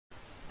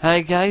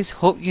Hi guys,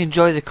 hope you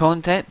enjoy the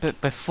content, but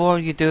before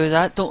you do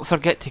that, don't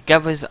forget to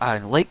give us a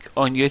like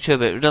on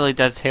YouTube. It really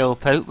does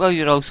help out. While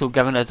you're also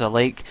giving us a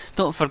like,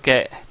 don't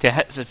forget to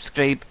hit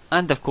subscribe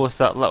and of course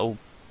that little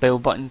bell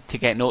button to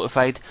get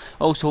notified.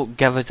 Also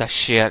give us a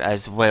share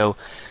as well.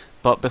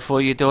 But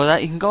before you do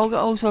that, you can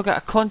also get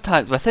a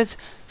contact with us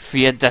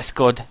via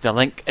Discord. The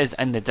link is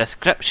in the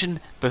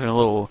description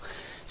below.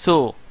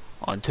 So,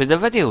 on to the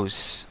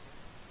videos.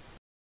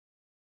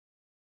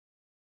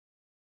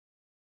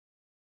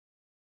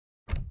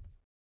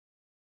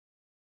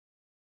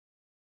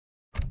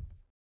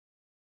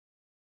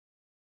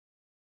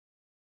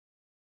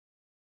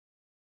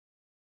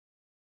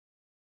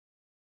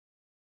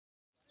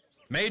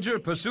 Major,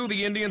 pursue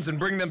the Indians and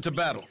bring them to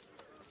battle.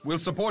 We'll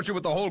support you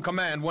with the whole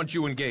command once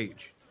you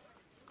engage.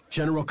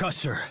 General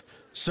Custar,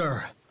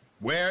 sir.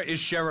 Where is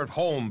Sheriff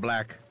Holme,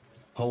 Black?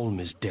 Holme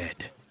is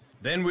dead.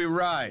 Then we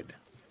ride.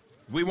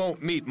 We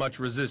won't meet much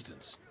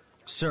resistance.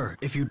 Sir,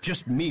 if you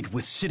just meet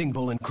with Sitting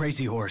Bull and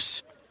Crazy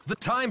Horse... The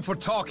time for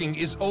talking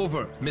is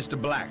over,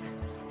 Mr. Black.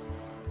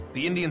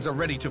 The Indians are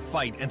ready to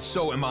fight, and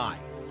so am I.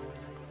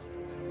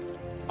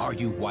 Are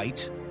you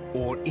white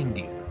or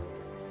Indian?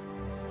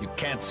 You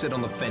can't sit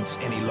on the fence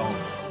any longer.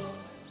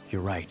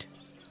 You're right.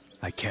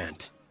 I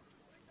can't.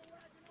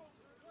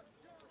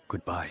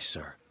 Goodbye,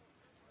 sir.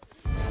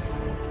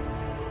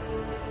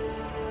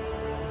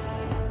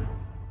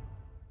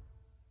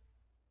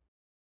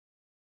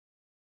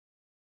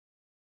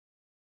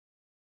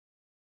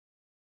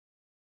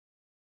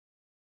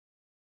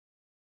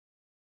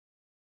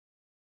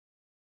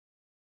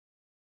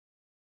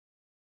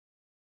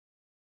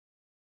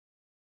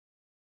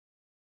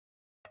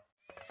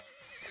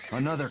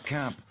 Another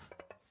camp.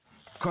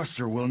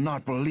 Custar will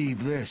not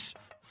believe this.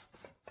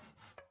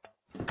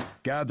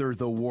 Gather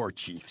the war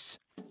chiefs.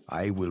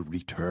 I will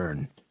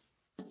return.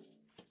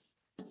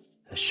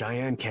 The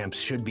Cheyenne camps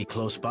should be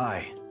close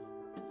by.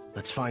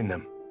 Let's find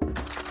them.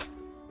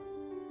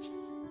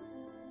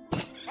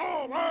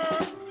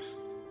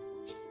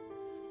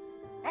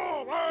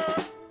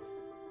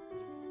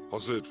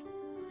 Hazır.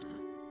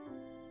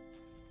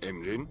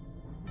 Emrin.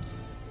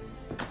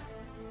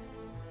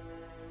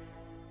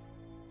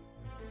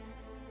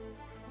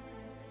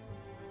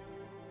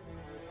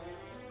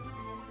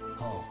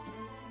 Hall.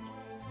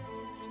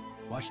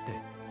 Watch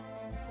it.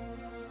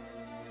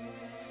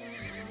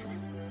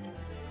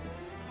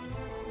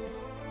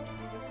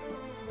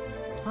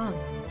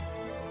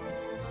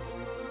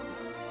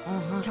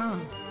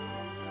 Chan.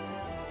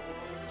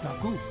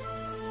 Taku.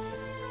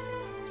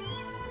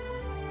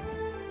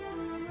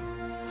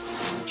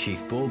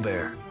 Chief Bull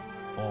Bear.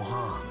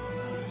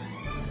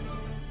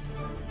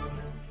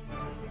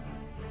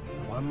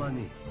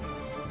 Wamani.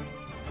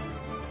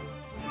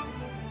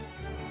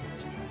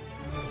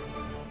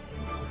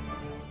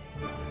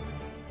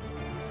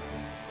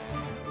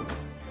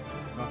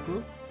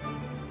 Taku.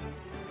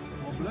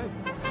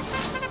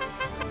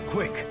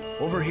 Quick,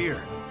 over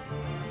here.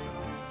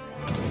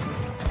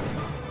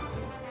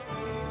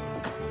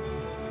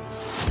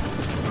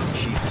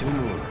 Chief Two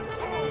Moon.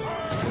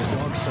 Your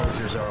dog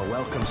soldiers are a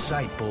welcome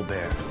sight, Bull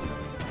Bear.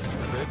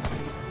 Evet.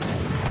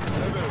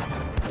 Evet.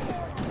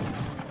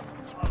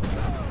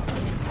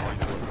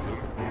 Haydi bakalım.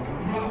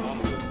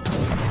 Tamamdır.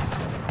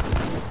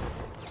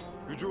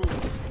 Hücum.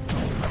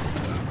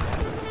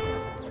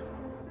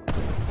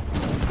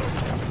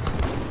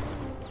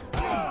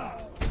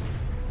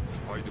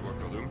 Haydi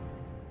bakalım.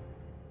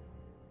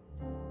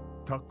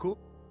 Taku.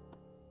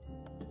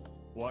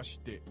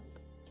 Washite.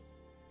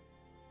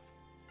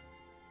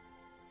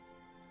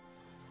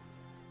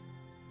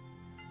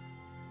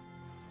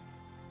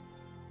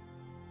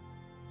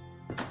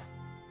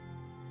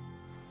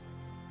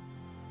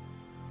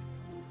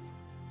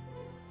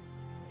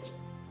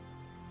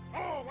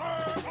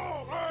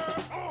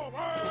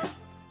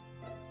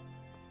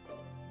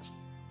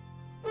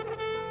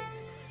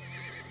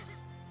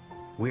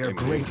 We are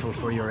grateful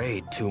for your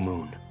aid, Two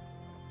Moon.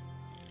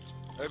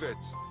 Evet.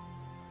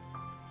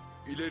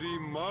 İleri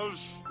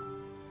marş.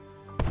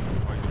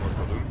 Haydi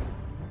bakalım.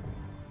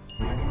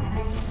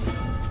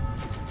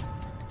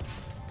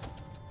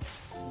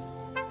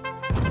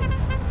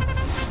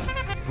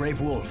 Brave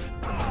Wolf,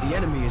 the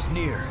enemy is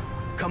near.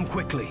 Come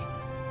quickly.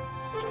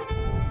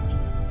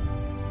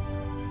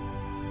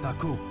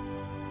 Taku.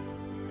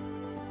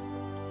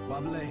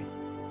 Wable.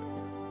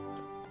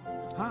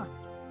 Huh?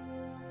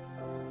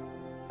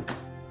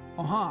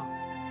 Aha.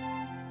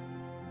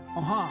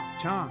 Aha,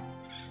 Chan.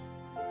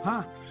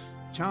 Huh?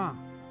 Chan.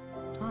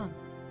 Han.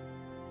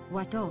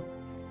 Wato.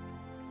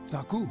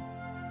 Taku.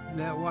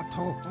 Le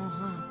Wato.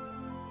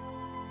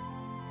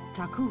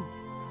 Taku.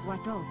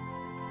 Wato.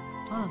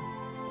 Han.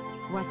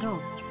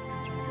 Wato.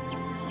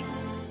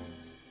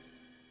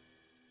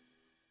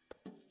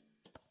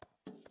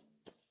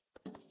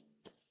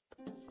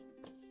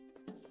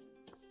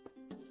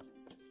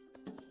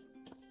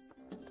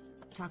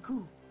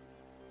 Taku.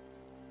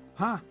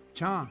 Huh?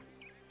 Chan.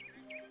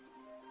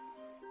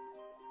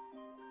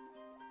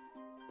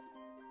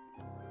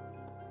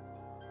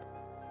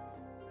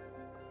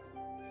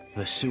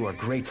 The Sioux are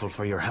grateful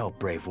for your help,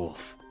 Brave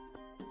Wolf.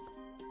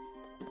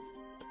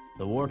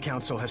 The War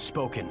Council has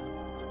spoken.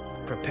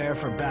 Prepare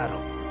for battle.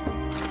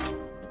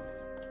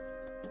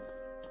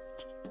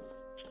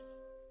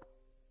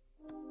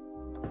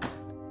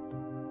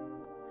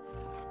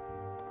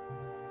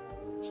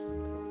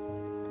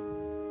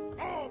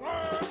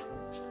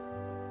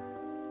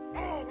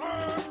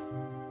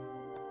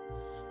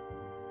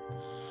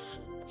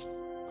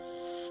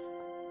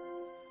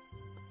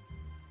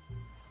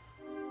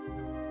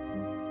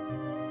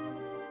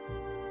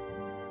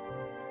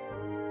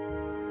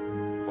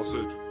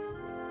 Hazır.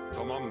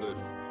 Tamamdır.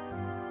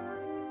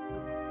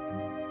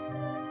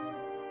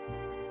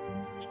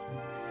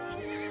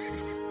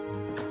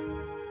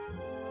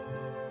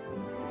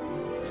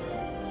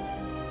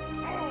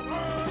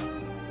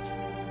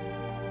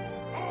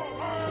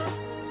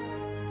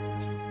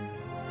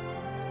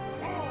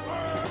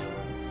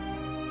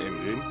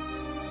 Emrin.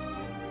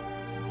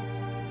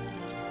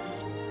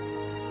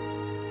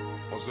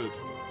 Hazır.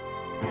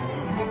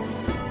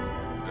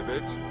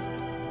 Evet.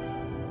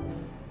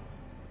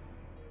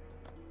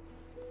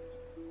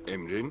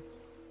 Emrin.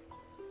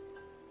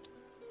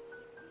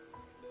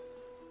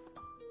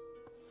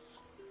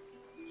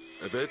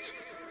 Evet.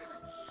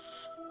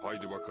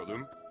 Haydi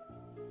bakalım.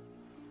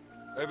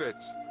 Evet.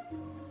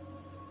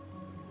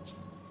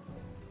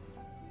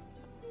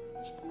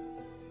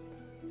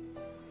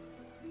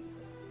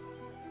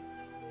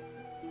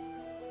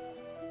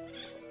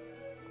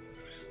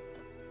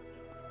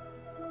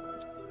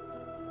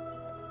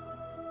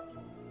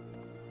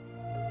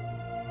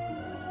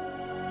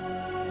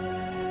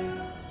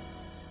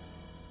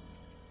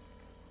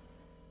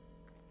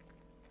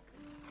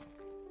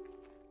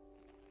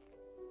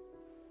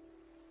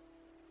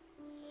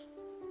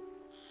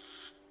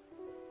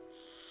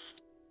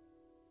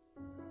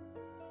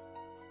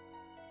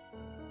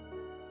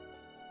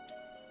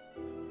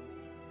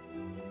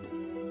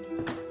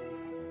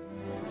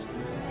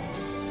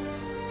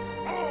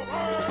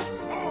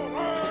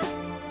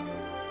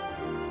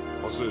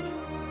 Hazır.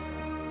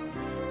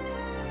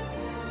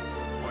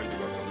 Haydi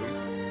bakalım.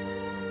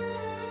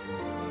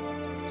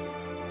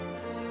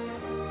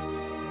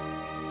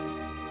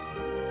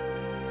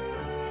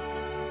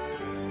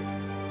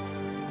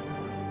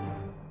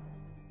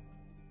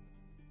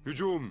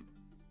 Hücum.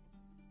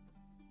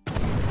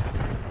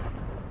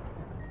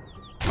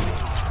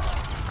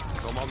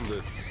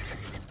 Tamamdır.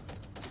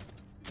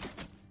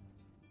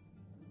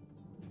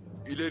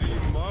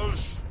 İleri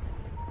marş.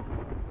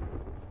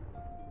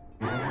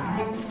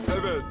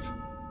 Evet.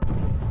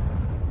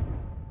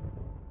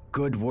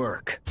 Good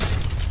work.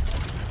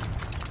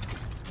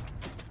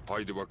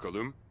 Haydi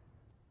bakalım.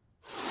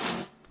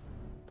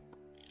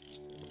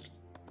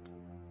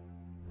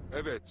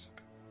 Evet.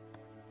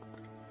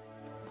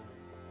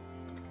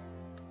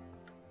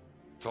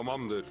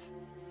 Tamamdır.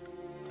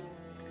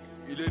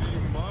 İleri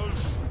marş.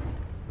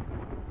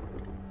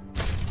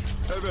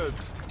 Evet.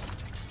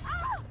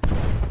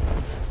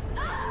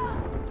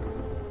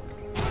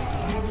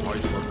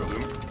 Haydi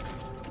bakalım.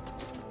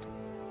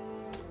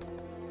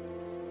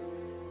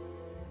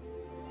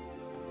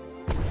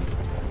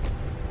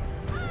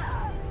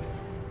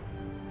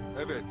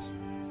 Evet.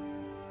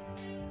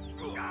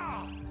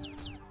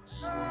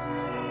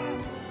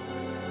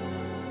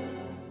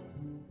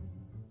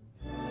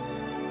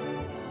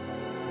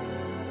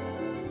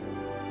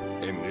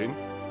 Emrin.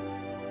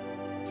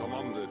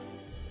 Tamamdır.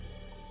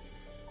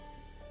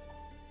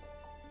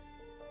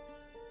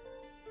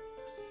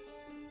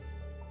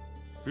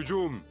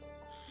 Hücum.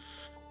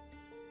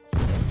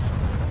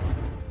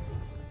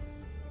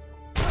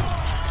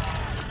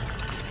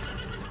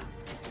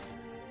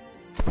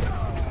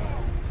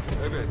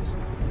 Evet.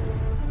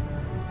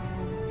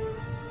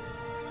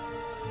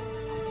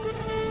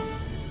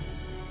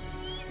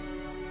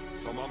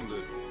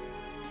 Tamamdır.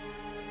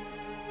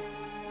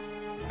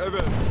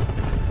 Evet.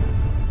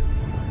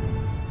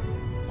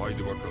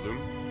 Haydi bakalım.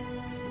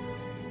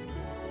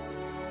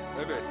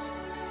 Evet.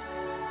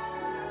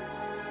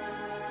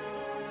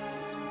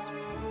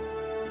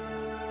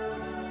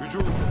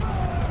 Hücum.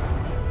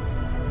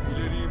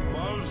 İleri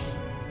marş.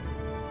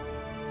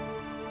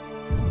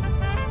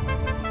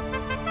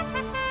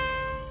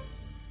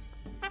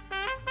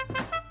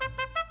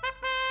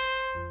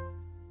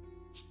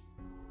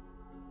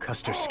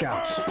 Custar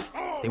scouts.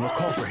 They will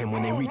call for him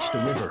when they reach the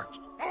river.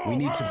 We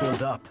need to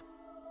build up.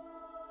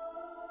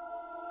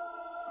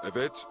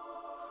 Evet.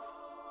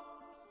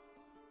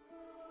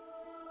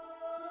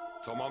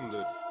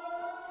 Tamamdır.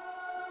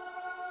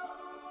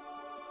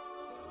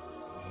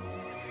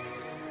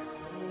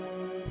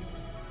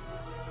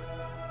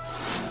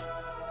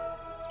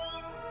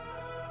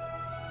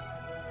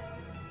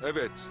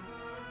 Evet.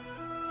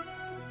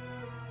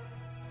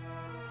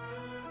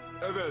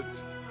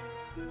 Evet.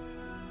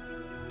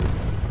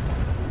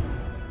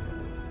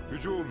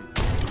 Hücum.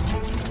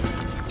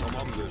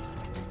 Tamamdır.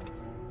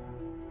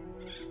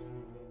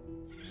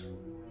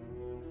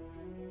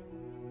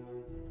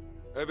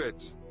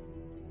 Evet.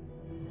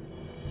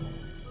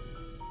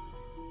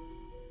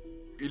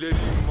 İleri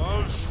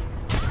marş.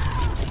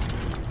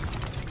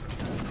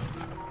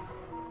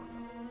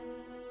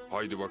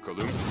 Haydi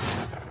bakalım.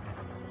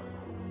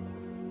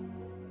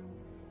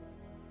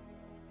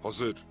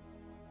 Hazır.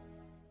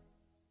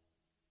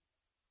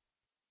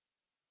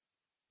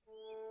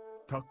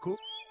 Taku.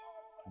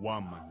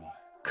 Wamani.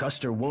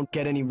 Custar won't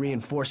get any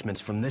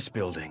reinforcements from this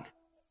building.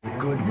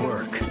 Good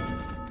work.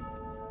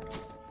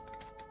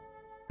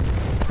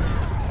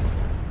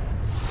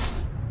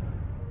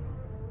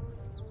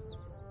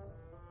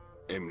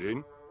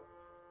 Emrin.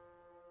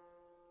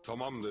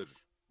 Tamamdır.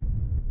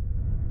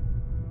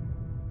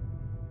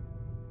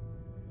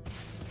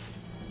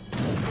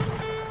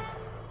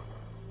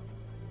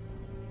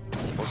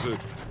 Hazır.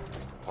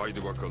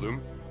 Haydi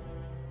bakalım.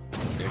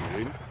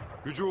 Emrin.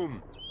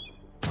 Hücum.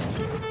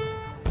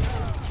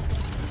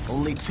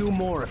 Only 2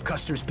 more of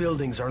Custar's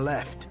buildings are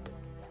left.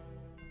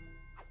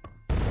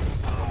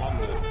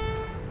 Tamamdır.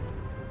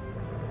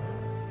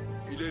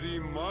 İleri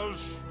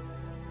marş.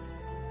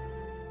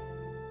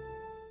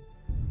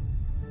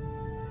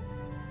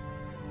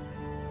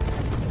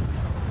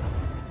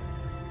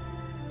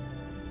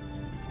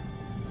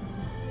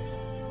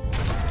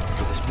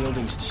 With his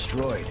buildings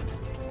destroyed,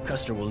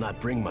 Custar will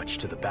not bring much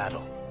to the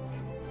battle.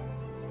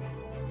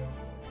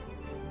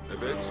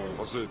 Evet,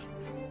 hazır.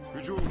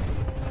 Hücum.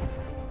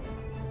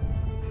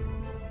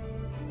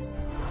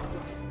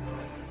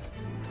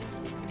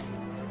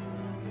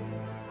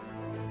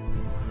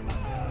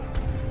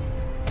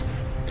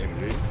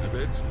 Emrin,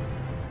 evet.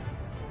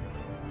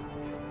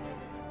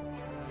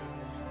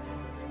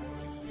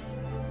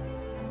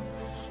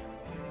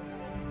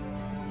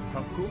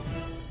 Taku.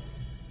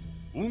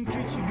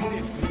 Unkechi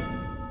mide.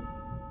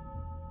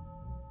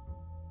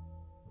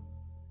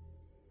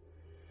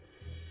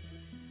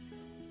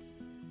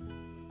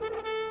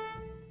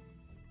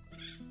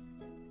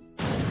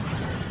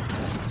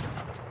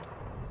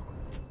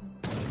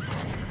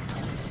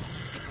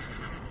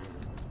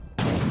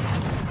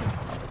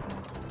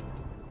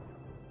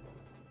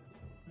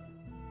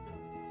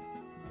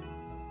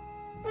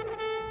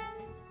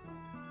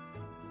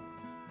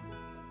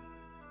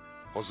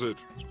 Hazır.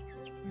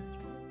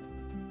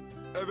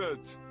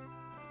 Evet.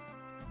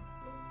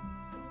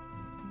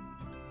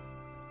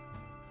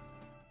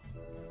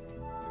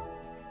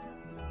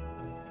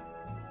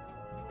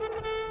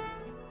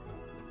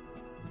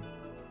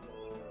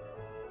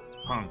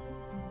 Han.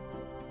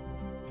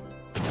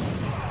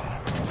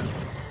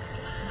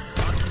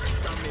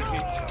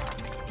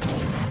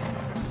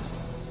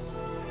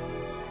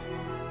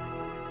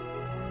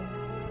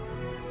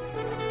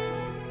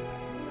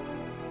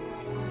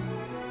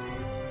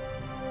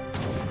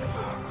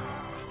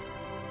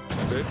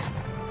 Evet.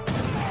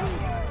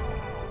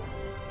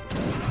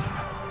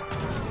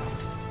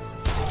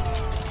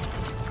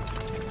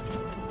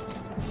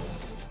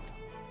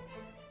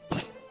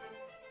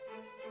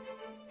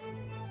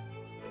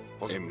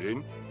 Hazır.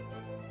 Emrin.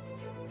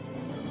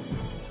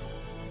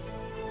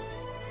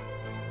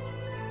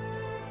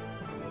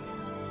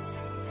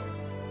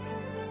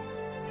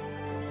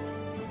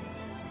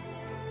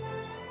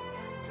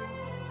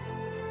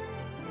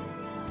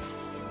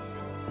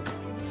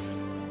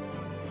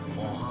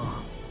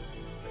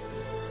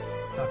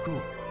 Taku.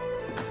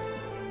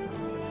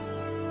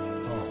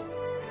 Oh.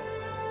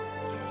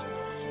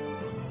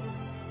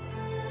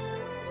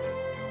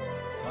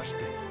 Başka.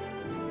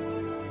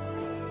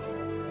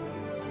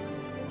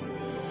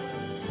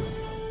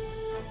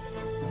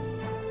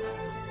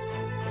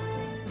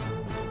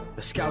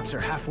 The scouts are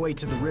halfway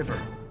to the river.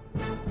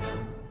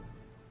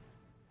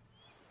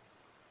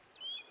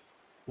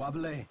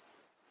 Wable.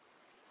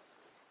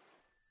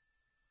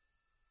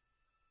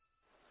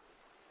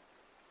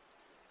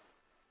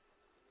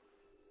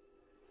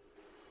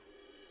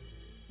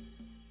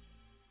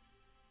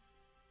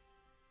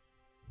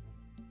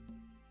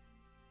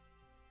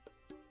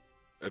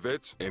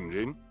 Evet,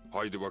 Emrin.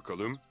 Haydi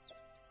bakalım.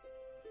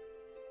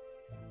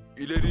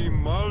 İleri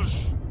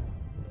marş.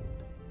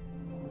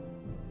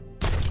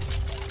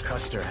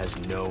 Custar has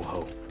no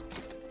hope.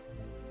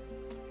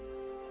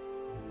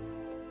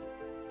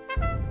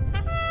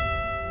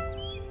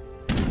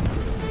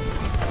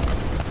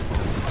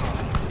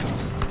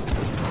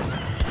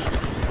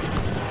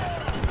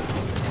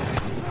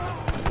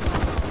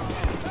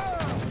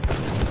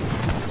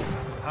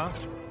 Huh?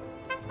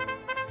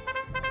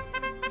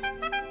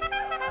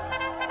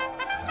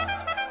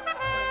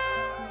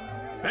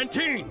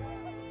 Benteen!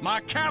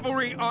 My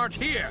cavalry aren't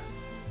here!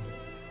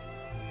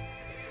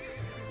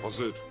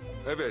 Hazır.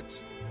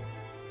 Evet.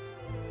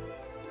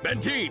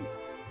 Benteen!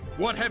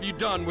 What have you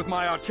done with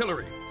my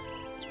artillery?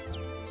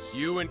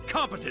 You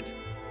incompetent!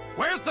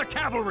 Where's the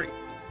cavalry?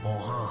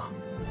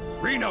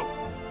 Reno,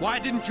 why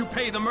didn't you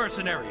pay the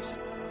mercenaries?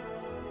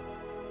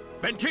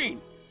 Benteen,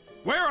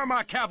 where are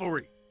my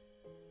cavalry?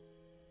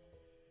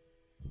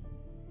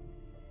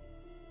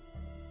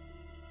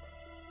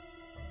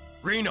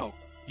 Reno,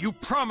 you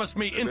promised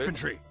me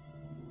infantry.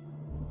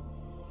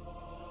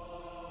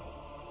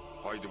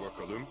 Haydi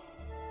bakalım.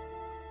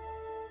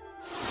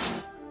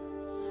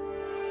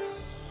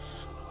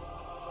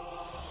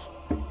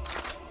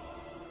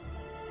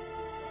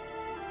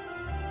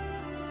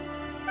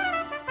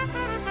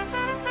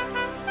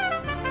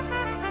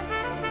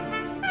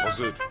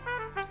 Hazır.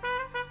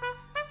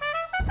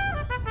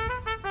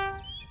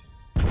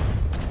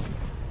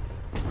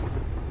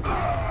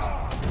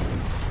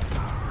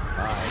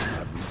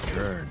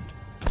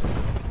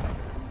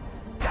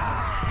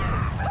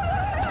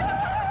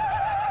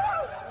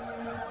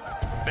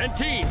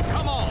 Benteen,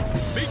 come on!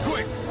 Be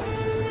quick!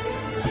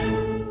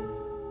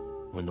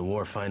 When the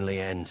war finally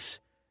ends,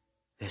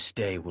 this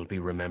day will be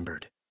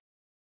remembered.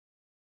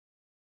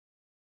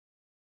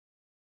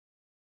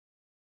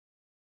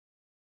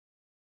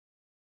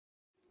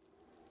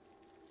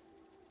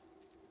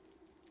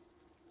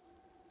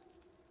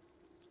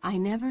 I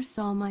never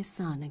saw my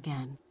son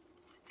again.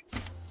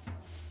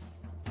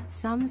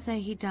 Some say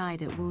he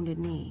died at Wounded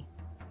Knee,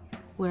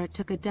 where it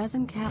took a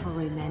dozen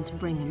cavalrymen to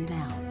bring him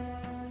down.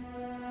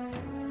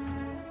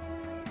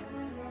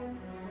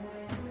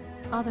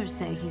 Others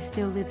say he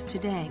still lives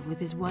today with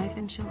his wife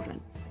and children,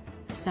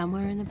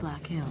 somewhere in the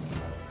Black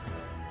Hills.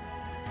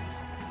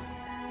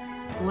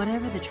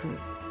 Whatever the truth,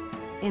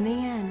 in the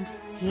end,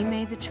 he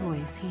made the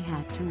choice he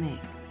had to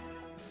make.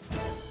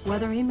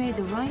 Whether he made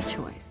the right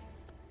choice,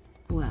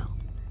 well,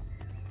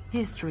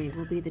 history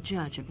will be the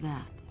judge of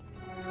that.